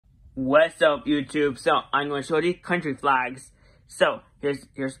What's up, YouTube? So I'm going to show you country flags. So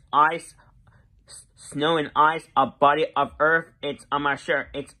here's ice, snow and ice, a body of earth. It's on my shirt.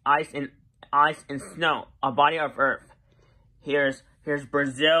 It's ice and snow, a body of earth. Here's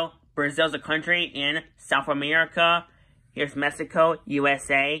Brazil. Brazil's a country in South America. Here's Mexico,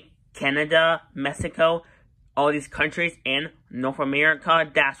 USA, Canada, Mexico, all these countries in North America.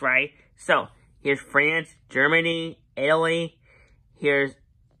 That's right. So here's France, Germany, Italy. Here's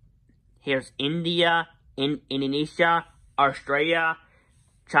India, Indonesia, Australia,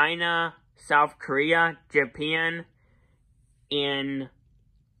 China, South Korea, Japan, in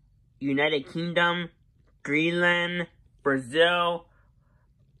United Kingdom, Greenland, Brazil.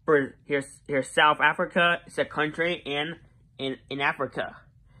 Here's South Africa. It's a country in Africa.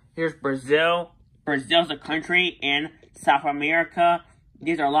 Here's Brazil. Brazil's a country in South America.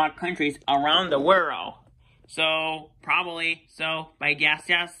 These are a lot of countries around the world. So, bye,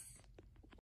 gracias.